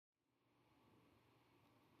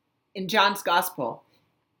In John's Gospel,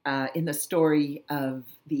 in the story of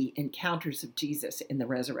the encounters of Jesus in the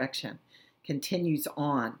resurrection, continues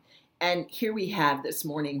on. And here we have this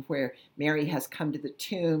morning where Mary has come to the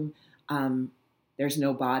tomb. There's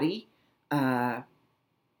no body.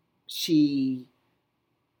 She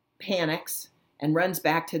panics and runs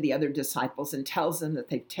back to the other disciples and tells them that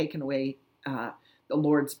they've taken away the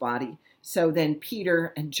Lord's body. So then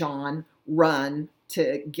Peter and John run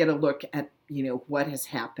to get a look at, what has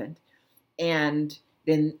happened. And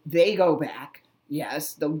then they go back.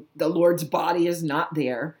 Yes, the Lord's body is not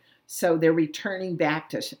there. So they're returning back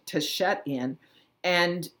to shut in.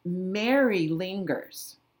 And Mary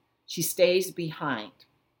lingers. She stays behind.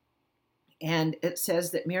 And it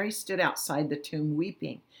says that Mary stood outside the tomb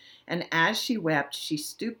weeping. And as she wept, she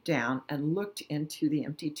stooped down and looked into the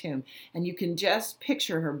empty tomb. And you can just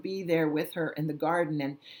picture her be there with her in the garden.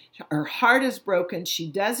 And her heart is broken. She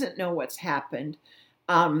doesn't know what's happened.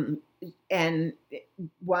 And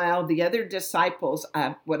while the other disciples,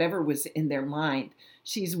 whatever was in their mind,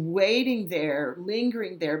 she's waiting there,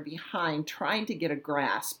 lingering there behind, trying to get a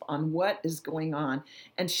grasp on what is going on.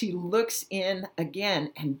 And she looks in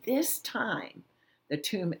again, and this time the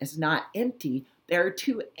tomb is not empty. There are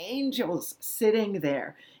two angels sitting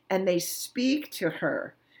there, and they speak to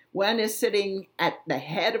her. One is sitting at the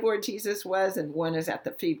head of where Jesus was, and one is at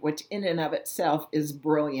the feet, which in and of itself is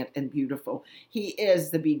brilliant and beautiful. He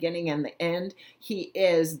is the beginning and the end. He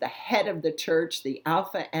is the head of the church, the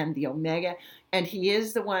Alpha and the Omega, and he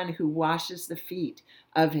is the one who washes the feet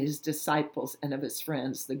of his disciples and of his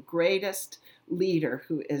friends, the greatest leader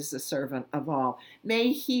who is the servant of all.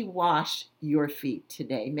 May he wash your feet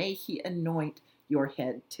today. May he anoint your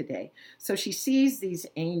head today. So she sees these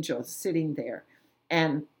angels sitting there,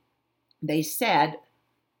 and they said,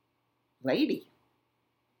 "Lady,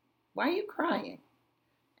 why are you crying?"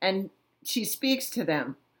 And she speaks to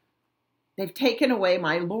them. "They've taken away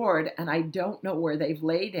my Lord, and I don't know where they've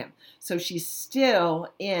laid him." So she's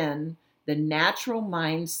still in the natural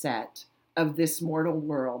mindset of this mortal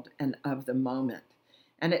world and of the moment.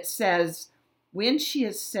 And it says, when she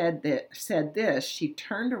has said this, she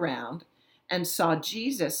turned around and saw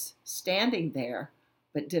Jesus standing there,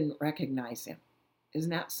 but didn't recognize him.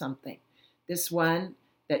 Isn't that something? This one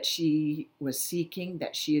that she was seeking,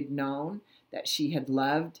 that she had known, that she had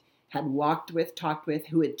loved, had walked with, talked with,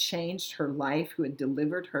 who had changed her life, who had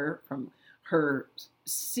delivered her from her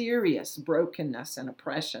serious brokenness and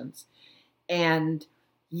oppressions. And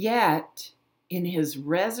yet, in his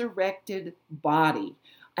resurrected body,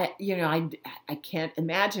 I can't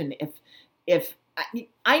imagine if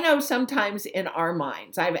I know sometimes in our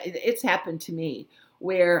minds, it's happened to me,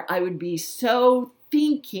 where I would be so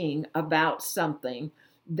thinking about something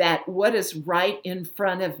that what is right in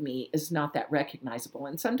front of me is not that recognizable.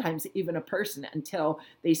 And sometimes even a person, until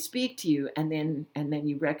they speak to you and then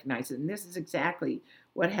you recognize it. And this is exactly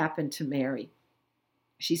what happened to Mary.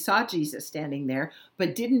 She saw Jesus standing there,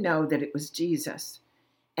 but didn't know that it was Jesus.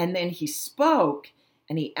 And then he spoke,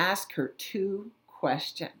 and he asked her two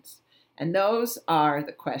questions. And those are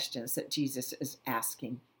the questions that Jesus is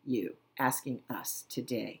asking you, asking us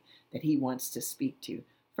today, that he wants to speak to.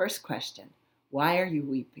 First question, why are you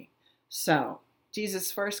weeping? So,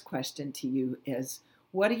 Jesus' first question to you is,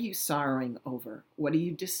 what are you sorrowing over? What are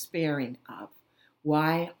you despairing of?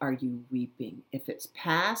 Why are you weeping? If it's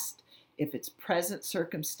past, if it's present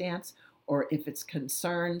circumstance, or if it's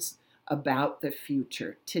concerns about the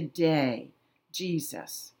future, today,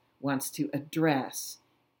 Jesus wants to address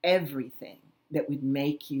everything that would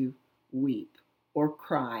make you weep or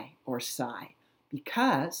cry or sigh,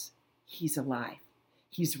 because he's alive.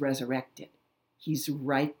 He's resurrected. He's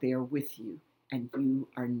right there with you, and you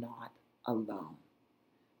are not alone.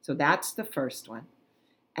 So that's the first one.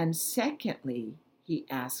 And secondly, he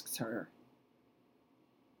asks her,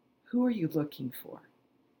 who are you looking for?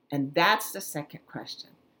 And that's the second question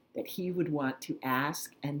that he would want to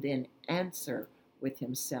ask and then answer with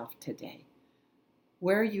himself today.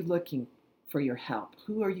 Where are you looking for your help?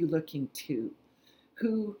 Who are you looking to?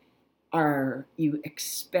 Who are you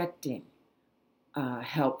expecting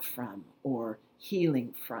help from, or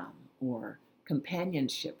healing from, or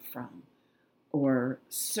companionship from, or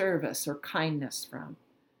service or kindness from?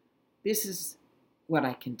 This is what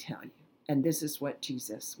I can tell you, and this is what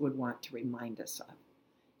Jesus would want to remind us of.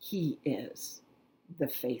 He is the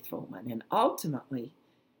faithful one, and ultimately,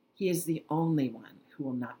 he is the only one who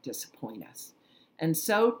will not disappoint us. And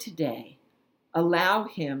so today, allow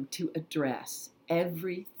him to address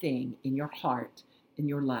everything in your heart, in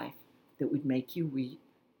your life, that would make you weep.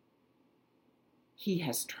 He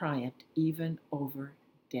has triumphed even over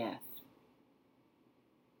death.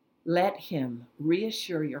 Let him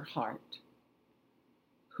reassure your heart.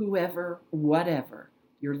 Whoever, whatever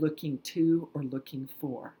you're looking to or looking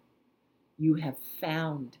for, you have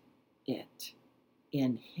found it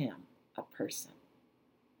in him, a person.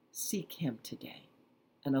 Seek him today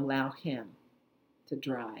and allow him to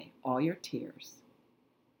dry all your tears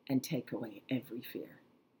and take away every fear.